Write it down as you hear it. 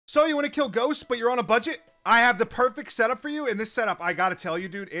So you want to kill ghosts, but you're on a budget? I have the perfect setup for you. And this setup, I gotta tell you,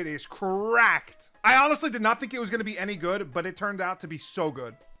 dude, it is cracked. I honestly did not think it was gonna be any good, but it turned out to be so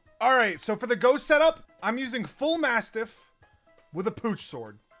good. All right, so for the ghost setup, I'm using full Mastiff with a pooch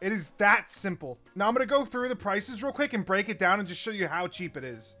sword. It is that simple. Now I'm gonna go through the prices real quick and break it down and just show you how cheap it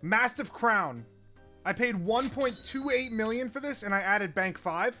is. Mastiff Crown. I paid 1.28 million for this and I added bank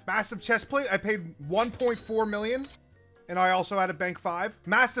 5. Mastiff Chestplate, I paid 1.4 million. And I also added bank 5.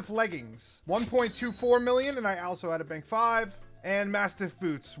 Mastiff Leggings, 1.24 million, and I also added bank 5. And Mastiff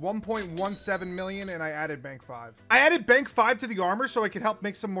Boots, 1.17 million, and I added bank 5. I added bank 5 to the armor so I could help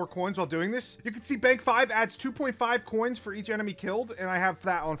make some more coins while doing this. You can see bank 5 adds 2.5 coins for each enemy killed, and I have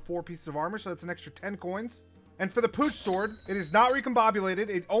that on 4 pieces of armor, so that's an extra 10 coins. And for the Pooch Sword, it is not recombobulated.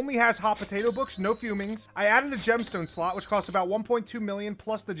 It only has hot potato books, no fumings. I added a gemstone slot, which costs about 1.2 million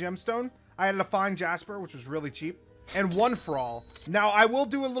plus the gemstone. I added a fine jasper, which was really cheap. And One For All. Now, I will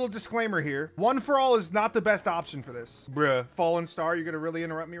do a little disclaimer here. One For All is not the best option for this. Bruh, Fallen Star, you're gonna really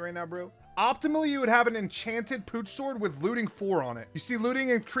interrupt me right now, bro? Optimally, you would have an enchanted Pooch Sword with looting 4 on it. You see, looting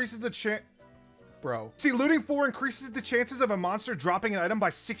increases the chance... Bro. See, looting 4 increases the chances of a monster dropping an item by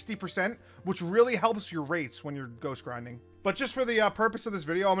 60%, which really helps your rates when you're ghost grinding. But just for the purpose of this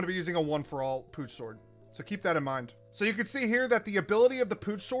video, I'm gonna be using a One For All Pooch Sword. So keep that in mind. So you can see here that the ability of the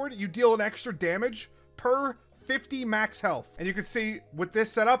Pooch Sword, you deal an extra damage per 50 max health. And you can see with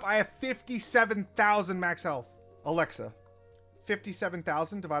this setup, I have 57,000 max health. Alexa,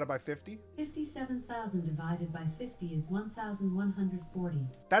 57,000 divided by 50? 57,000 divided by 50 is 1,140.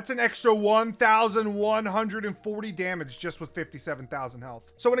 That's an extra 1,140 damage just with 57,000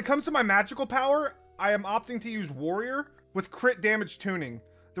 health. So when it comes to my magical power, I am opting to use Warrior with crit damage tuning.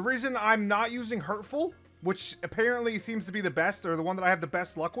 The reason I'm not using Hurtful, which apparently seems to be the best, or the one that I have the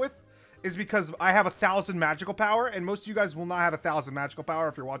best luck with, is because I have 1,000 magical power, and most of you guys will not have 1,000 magical power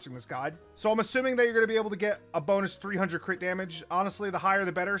if you're watching this guide. So I'm assuming that you're going to be able to get a bonus 300 crit damage. Honestly, the higher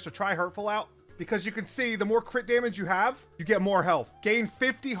the better, so try Hurtful out. Because you can see, the more crit damage you have, you get more health. Gain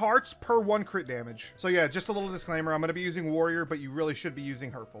 50 hearts per 1 crit damage. So yeah, just a little disclaimer, I'm going to be using Warrior, but you really should be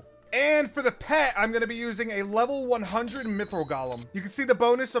using Hurtful. And for the pet, I'm going to be using a level 100 Mithril Golem. You can see the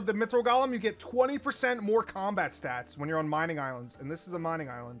bonus of the Mithril Golem, you get 20% more combat stats when you're on mining islands, and this is a mining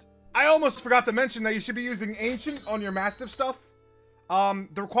island. I almost forgot to mention that you should be using Ancient on your Mastiff stuff. The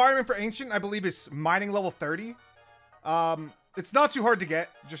requirement for Ancient, I believe, is mining level 30. It's not too hard to get.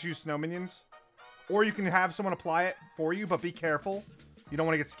 Just use snow minions. Or you can have someone apply it for you, but be careful. You don't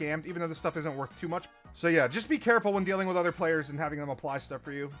want to get scammed, even though this stuff isn't worth too much. So yeah, just be careful when dealing with other players and having them apply stuff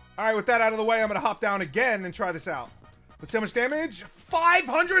for you. All right, with that out of the way, I'm going to hop down again and try this out. What's how much damage?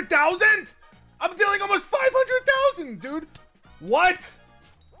 500,000? I'm dealing almost 500,000, dude. What?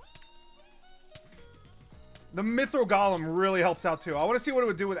 The Mithril Golem really helps out too. I want to see what it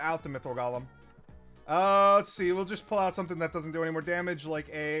would do without the Mithril Golem. Let's see. We'll just pull out something that doesn't do any more damage, like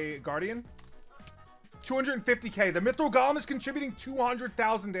a Guardian. 250k. The Mithril Golem is contributing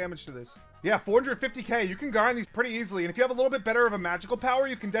 200,000 damage to this. Yeah, 450k. You can grind these pretty easily. And if you have a little bit better of a magical power,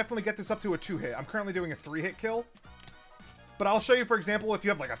 you can definitely get this up to a 2-hit. I'm currently doing a 3-hit kill. But I'll show you, for example, if you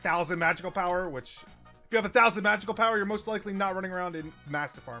have like 1,000 magical power, which if you have 1,000 magical power, you're most likely not running around in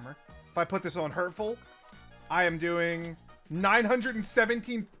Mastiff armor. If I put this on Hurtful, I am doing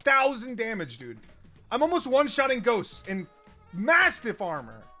 917,000 damage, dude. I'm almost one-shotting ghosts in Mastiff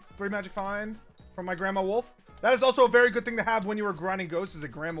armor. 3 magic find from my Grandma Wolf. That is also a very good thing to have when you are grinding ghosts as a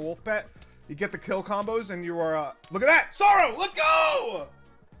Grandma Wolf pet. You get the kill combos and you are, look at that! Sorrow! Let's go!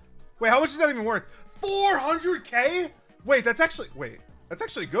 Wait, how much is that even worth? 400k? Wait, that's actually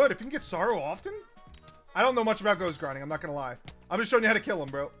good. If you can get Sorrow often? I don't know much about ghost grinding, I'm not gonna lie. I'm just showing you how to kill him,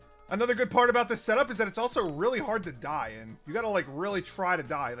 bro. Another good part about this setup is that it's also really hard to die in. You gotta like really try to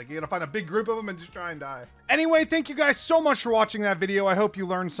die. Like you gotta find a big group of them and just try and die. Anyway, thank you guys so much for watching that video. I hope you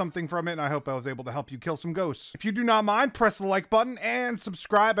learned something from it and I hope I was able to help you kill some ghosts. If you do not mind, press the like button and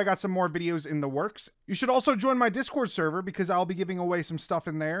subscribe. I got some more videos in the works. You should also join my Discord server because I'll be giving away some stuff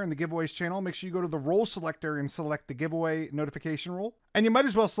in there in the giveaways channel. Make sure you go to the role selector and select the giveaway notification role. And you might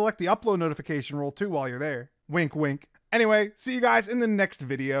as well select the upload notification role too while you're there. Wink, wink. Anyway, see you guys in the next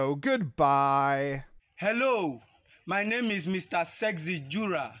video. Goodbye. Hello, my name is Mr. Sexy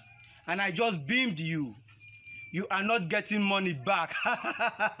Jura, and I just beamed you. You are not getting money back.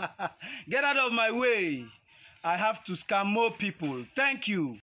 Get out of my way. I have to scam more people. Thank you.